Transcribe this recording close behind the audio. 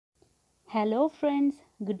Hello friends,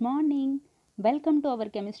 good morning. Welcome to our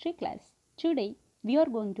chemistry class. Today we are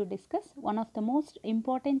going to discuss one of the most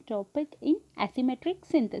important topic in asymmetric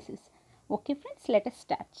synthesis. Okay friends, let us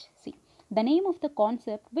start. See, the name of the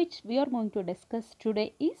concept which we are going to discuss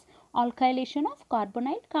today is alkylation of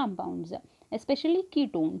carbonyl compounds, especially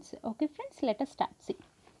ketones. Okay friends, let us start. See,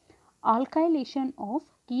 alkylation of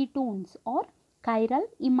ketones or chiral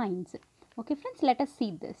imines. Okay friends, let us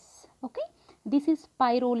see this. Okay, this is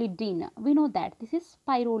pyrrolidine. We know that this is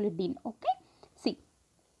pyrrolidine. Okay, see,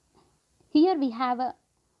 here we have a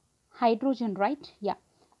hydrogen, right? Yeah,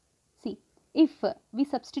 see, if we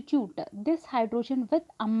substitute this hydrogen with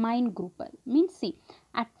amine group, means see,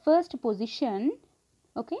 at first position,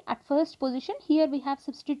 okay, at first position here we have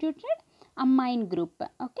substituted amine group.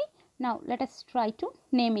 Okay, now let us try to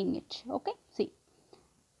naming it. Okay, see,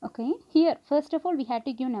 okay, here first of all we had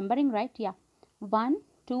to give numbering, right? Yeah, 1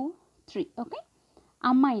 2 3. Okay,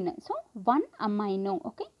 amino, so 1 amino.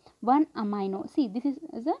 Okay, 1 amino, see, this is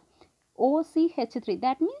the OCH3,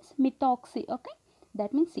 that means methoxy. Okay,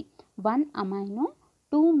 that means see, 1 amino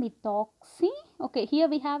 2 methoxy. Okay, here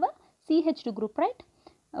we have a CH2 group, right?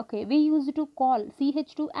 Okay, we used to call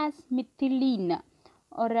CH2 as methylene,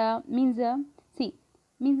 or see,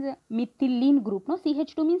 means methylene group. No,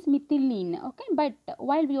 CH2 means methylene. Okay, but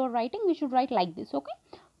while we are writing we should write like this. Okay,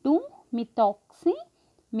 2 methoxy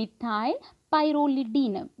methyl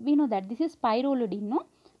pyrrolidine. We know that this is pyrrolidine. No,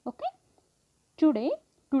 okay, today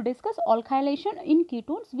to discuss alkylation in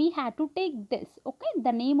ketones we had to take this. Okay,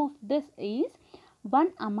 the name of this is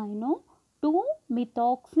 1 amino 2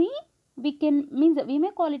 methoxy, we can means we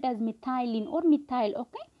may call it as methylene or methyl.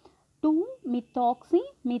 Okay, 2 methoxy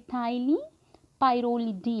methylene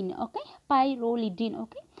pyrrolidine. Okay, pyrrolidine.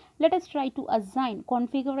 Okay, let us try to assign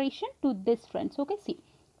configuration to this friends. Okay, see,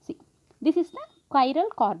 this is the chiral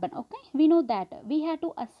carbon. Okay, we know that we have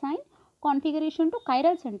to assign configuration to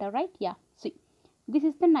chiral center, right? Yeah, see, this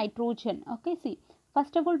is the nitrogen. Okay, see,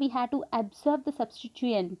 first of all we had to observe the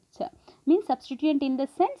substituent, means substituent in the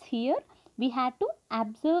sense here we had to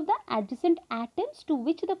observe the adjacent atoms to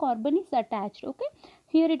which the carbon is attached. Okay,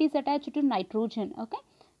 here it is attached to nitrogen. Okay,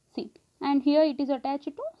 see, and here it is attached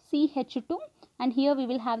to CH2, and here we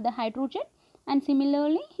will have the hydrogen, and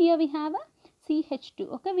similarly here we have a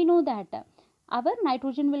CH2. Okay, we know that our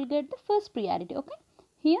nitrogen will get the first priority. Okay,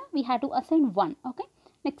 here we have to assign 1. Okay,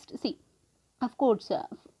 next, see, of course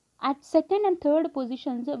at second and third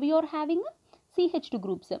positions we are having CH2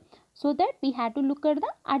 groups, so that we had to look at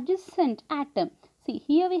the adjacent atom. See,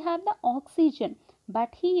 here we have the oxygen,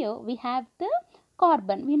 but here we have the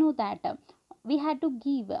carbon. We know that we had to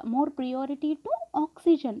give more priority to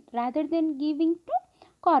oxygen rather than giving to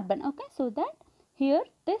carbon. Okay, so that here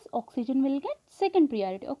this oxygen will get second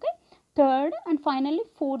priority. Okay, third and finally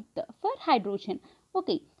fourth for hydrogen.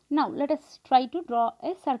 Okay, now let us try to draw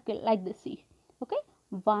a circle like this. See, okay,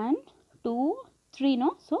 1 2 3.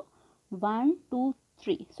 No, so 1 2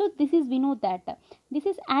 3. So this is, we know that this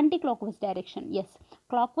is anti-clockwise direction. Yes,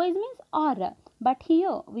 clockwise means R, but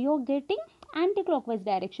here we are getting anti-clockwise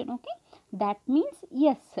direction. Okay, that means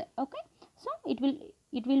yes. Okay, so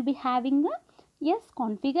it will be having a yes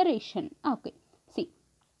configuration. Okay, see,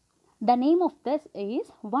 the name of this is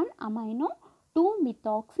 1 amino 2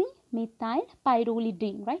 methoxy methyl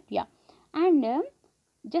pyrrolidine, right? Yeah, and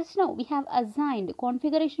just now we have assigned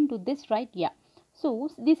configuration to this, right? Yeah, so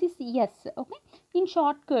this is yes. Okay, in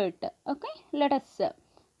shortcut, okay, let us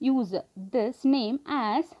use this name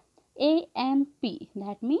as AMP,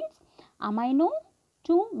 that means amino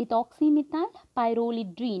 2 methoxymethyl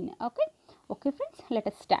pyrrolidine. Okay, okay friends, let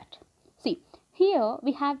us start. See, here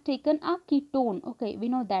we have taken a ketone. Okay, we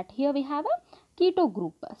know that here we have a keto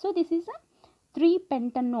group, so this is a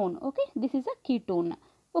 3-pentanone. Okay, this is a ketone.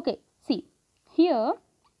 Okay, see, here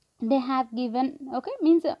they have given, okay,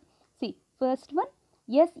 means see, first one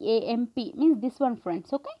SAMP means this one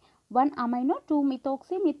friends. Okay, 1 amino 2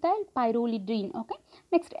 methoxy methyl pyrrolidine. Okay,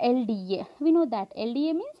 next LDA, we know that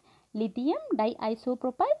LDA means lithium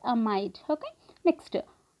diisopropyl amide. Okay, next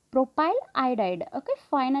propyl iodide. Okay,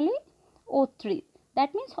 finally O3,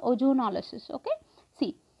 that means ozonolysis. Okay,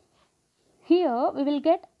 see, here we will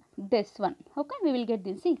get this one. Okay, we will get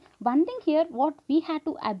this. See, one thing here what we had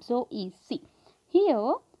to observe is, see,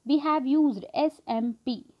 here we have used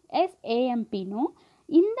SMP, SAMP. No,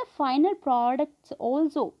 in the final products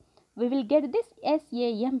also we will get this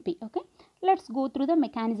SAMP. Okay, let's go through the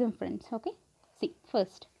mechanism friends. Okay, see,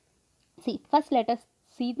 first let us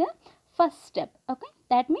see the first step. Okay,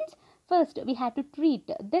 that means first we have to treat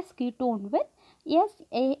this ketone with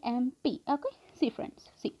SAMP. Okay, see friends,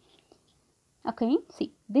 see, okay,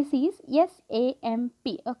 see, this is SAMP.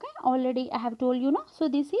 Okay, already I have told you, no, so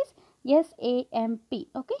this is SAMP,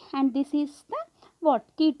 okay, and this is the what?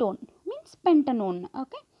 Ketone, means pentanone,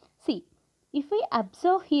 okay. See, if we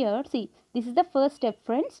observe here, see, this is the first step,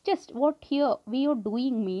 friends. Just what here we are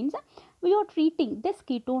doing means we are treating this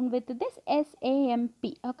ketone with this SAMP,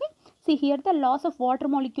 okay. See, here the loss of water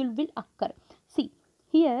molecule will occur. See,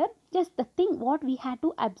 here just the thing what we have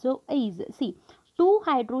to observe is, see, two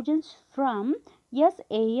hydrogens from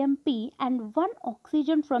SAMP and one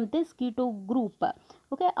oxygen from this keto group,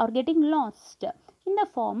 okay, are getting lost in the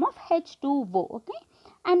form of H2O, okay,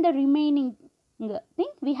 and the remaining thing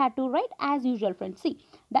we had to write as usual, friends. See,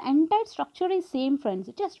 the entire structure is same, friends.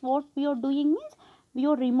 Just what we are doing means we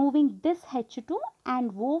are removing this H2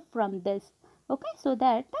 and O from this, okay, so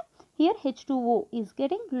that here H2O is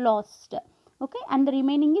getting lost, okay, and the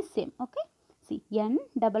remaining is same, okay. See, N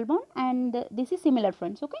double bond, and this is similar,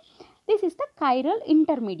 friends, okay. This is the chiral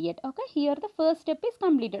intermediate, okay. Here the first step is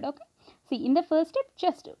completed, okay. See, in the first step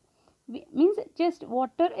just means just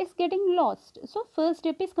water is getting lost, so first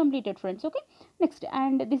step is completed, friends, okay. Next,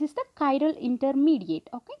 and this is the chiral intermediate,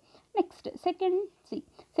 okay. Next, second, see,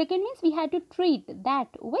 second means we had to treat that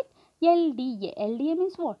with LDA. LDA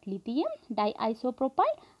means what? Lithium diisopropyl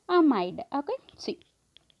amide, okay. See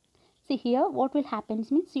here what will happen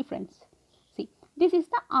means, see friends, see, this is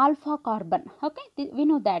the alpha carbon, okay. We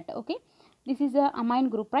know that, okay. This is a amine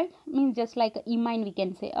group, right? Means just like a imine we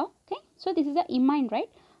can say, okay. So this is a imine, right?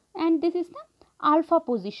 And this is the alpha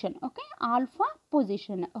position, okay, alpha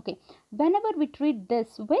position, okay. Whenever we treat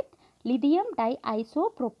this with lithium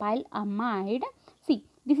diisopropyl amide, see,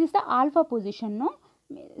 this is the alpha position, no.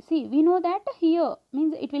 See, we know that here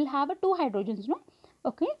means it will have a two hydrogens, no,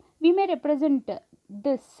 okay. We may represent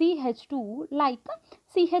this CH2 like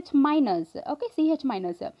CH minus, okay, CH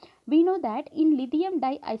minus. We know that in lithium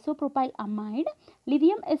diisopropyl amide,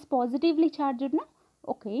 lithium is positively charged, no,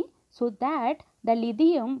 okay. So that the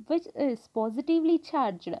lithium which is positively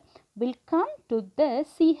charged will come to the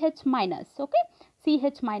CH minus, okay,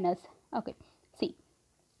 CH minus, okay. See,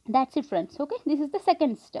 that's it, friends, okay. This is the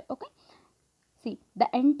second step, okay. See, the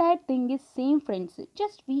entire thing is same, friends,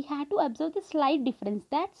 just we had to observe the slight difference,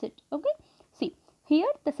 that's it, okay. See, here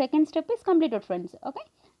the second step is completed, friends, okay.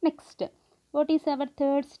 Next, what is our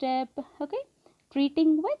third step, okay,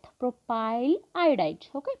 treating with propyl iodide,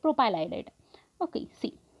 okay, propyl iodide, okay.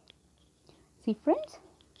 See friends,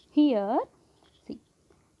 here, see,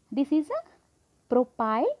 this is a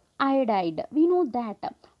propyl iodide. We know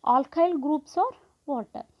that alkyl groups are what?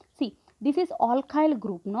 See, this is alkyl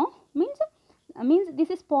group, no? Means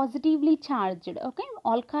this is positively charged, okay.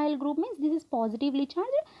 Alkyl group means this is positively charged,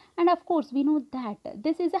 and of course we know that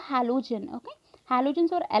this is a halogen, okay.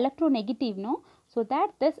 Halogens are electronegative, no. So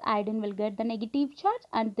that this iodine will get the negative charge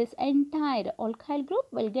and this entire alkyl group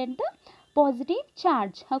will get the positive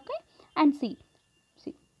charge, okay. And see,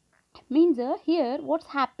 means here what's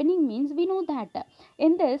happening means we know that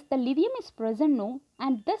in this the lithium is present, no,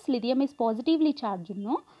 and this lithium is positively charged,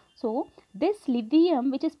 no. So this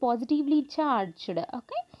lithium which is positively charged,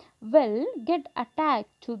 okay, will get attached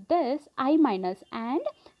to this I minus, and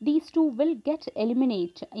these two will get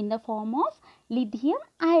eliminated in the form of lithium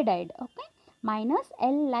iodide, okay, minus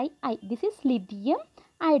Li. This is lithium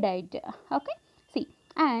iodide, okay. See,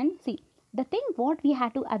 and see, the thing what we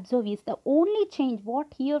have to observe is the only change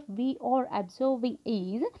what here we are observing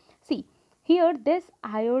is, see, here this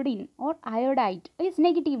iodine or iodide is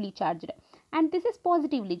negatively charged and this is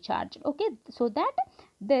positively charged, okay. So that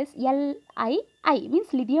this Li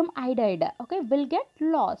means lithium iodide, okay, will get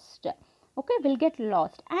lost, okay, will get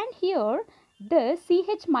lost, and here the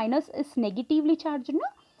CH minus is negatively charged, no,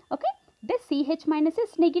 okay. This CH minus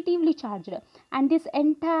is negatively charged and this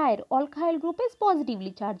entire alkyl group is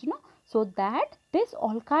positively charged, no. So that this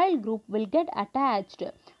alkyl group will get attached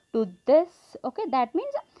to this, okay, that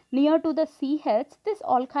means near to the CH this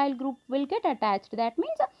alkyl group will get attached, that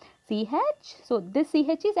means CH. So this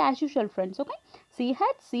CH is as usual, friends, okay, CH,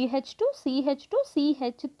 CH2, CH2,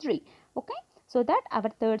 CH3, okay. So that our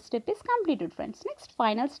third step is completed, friends. Next,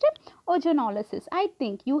 final step, ozonolysis. I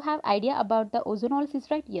think you have idea about the ozonolysis,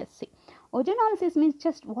 right? Yes. See, ozonolysis means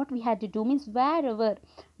just what we had to do means wherever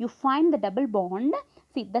you find the double bond,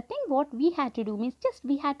 see, the thing what we had to do means just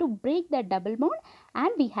we had to break the double bond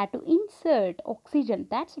and we had to insert oxygen.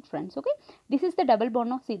 That's it, friends, okay. This is the double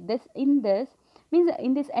bond. Now see, this in this means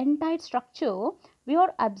in this entire structure we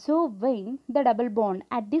are observing the double bond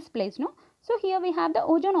at this place, no. So here we have the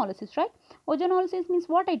ozonolysis, right? Ozonolysis means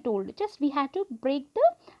what I told, just we had to break the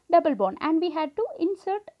double bond and we had to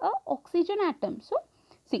insert a oxygen atom. So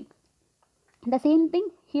see, the same thing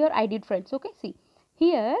here I did, friends, okay. See,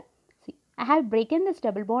 here, see, I have broken this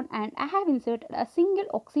double bond and I have inserted a single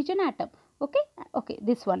oxygen atom, Okay, okay,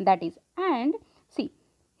 this one, that is. And see,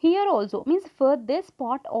 here also means for this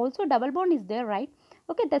part also double bond is there, right?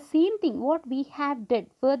 Okay, the same thing what we have did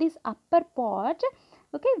for this upper part,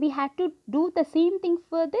 okay, we had to do the same thing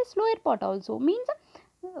for this lower part also. Means,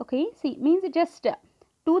 okay, see, means just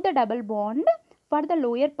to the double bond for the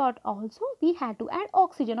lower part also we had to add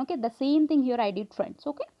oxygen. Okay, the same thing here I did, friends.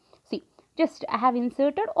 Okay, see, just I have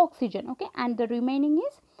inserted oxygen, okay, and the remaining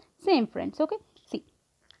is same, friends. Okay, see,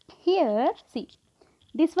 here, see,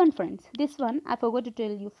 this one, friends, this one I forgot to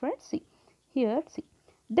tell you, friends. See, here, see,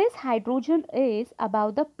 this hydrogen is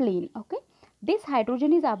above the plane. Okay, this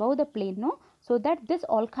hydrogen is above the plane, no, so that this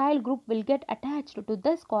alkyl group will get attached to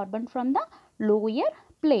this carbon from the lower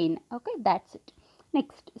plane. Okay, that's it.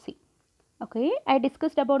 Next, see, okay, I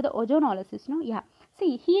discussed about the ozonolysis, no? Yeah,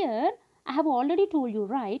 see, here I have already told you,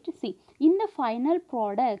 right? See, in the final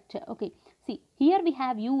product, okay, see, here we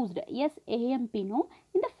have used SAMP, no?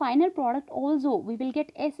 In the final product also we will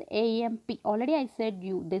get SAMP. Already I said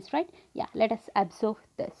you this, right? Yeah, let us observe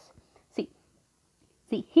this.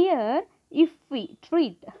 See, here if we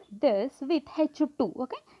treat this with H2,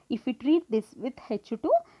 okay, if we treat this with H2,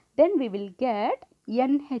 then we will get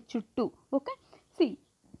NH2, okay. See,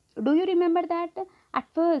 do you remember that at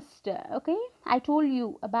first, okay, I told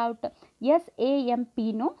you about SAMP,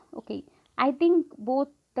 no? Okay, I think both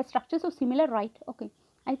the structures are similar, right? Okay,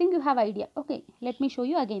 I think you have idea. Okay, let me show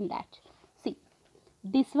you again that. See,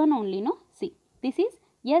 this one only, no? See, this is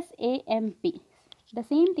SAMP. The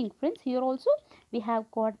same thing, friends, here also we have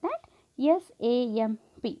got that SAMP.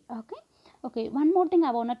 Okay, okay, one more thing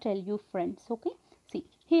I want to tell you, friends. Okay, see,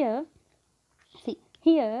 here, see,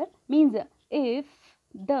 here means if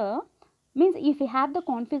the means if we have the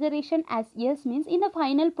configuration as yes, means in the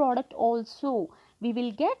final product also we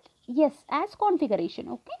will get yes as configuration.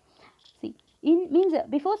 Okay, see, in means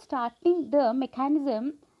before starting the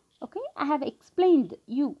mechanism, okay, I have explained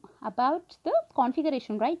you about the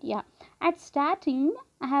configuration, right? Yeah, at starting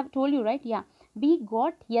I have told you, right? Yeah, we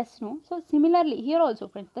got yes, no. So similarly here also,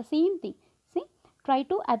 friends, the same thing. See, try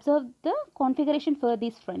to observe the configuration for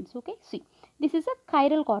these, friends. Okay, see, this is a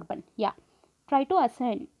chiral carbon. Yeah, try to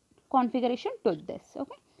assign configuration to this.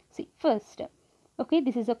 Okay, see, first, okay,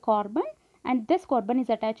 this is a carbon and this carbon is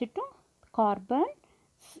attached to carbon,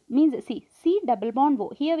 means see, C double bond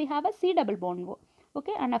O. Here we have a C double bond O.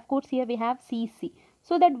 Okay, and of course here we have CC.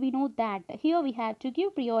 So that we know that here we have to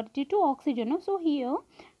give priority to oxygen. No? So here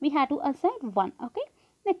we have to assign 1. Okay,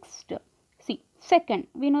 next, see, second,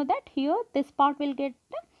 we know that here this part will get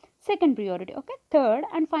the second priority. Okay, third,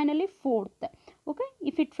 and finally fourth. Okay,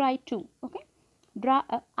 if we try to, okay, draw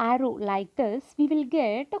a arrow like this, we will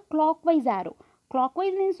get a clockwise arrow.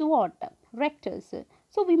 Clockwise means what? Rectors.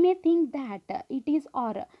 So we may think that it is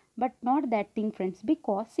or, but not that thing, friends,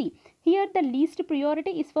 because see, here the least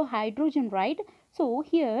priority is for hydrogen, right? So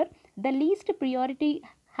here the least priority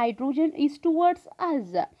hydrogen is towards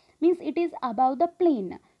us, means it is above the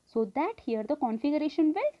plane, so that here the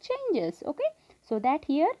configuration will changes. Okay, so that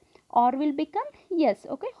here or will become yes.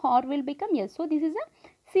 Okay, or will become yes. So this is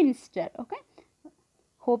a sinister. Okay,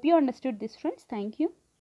 hope you understood this, friends. Thank you.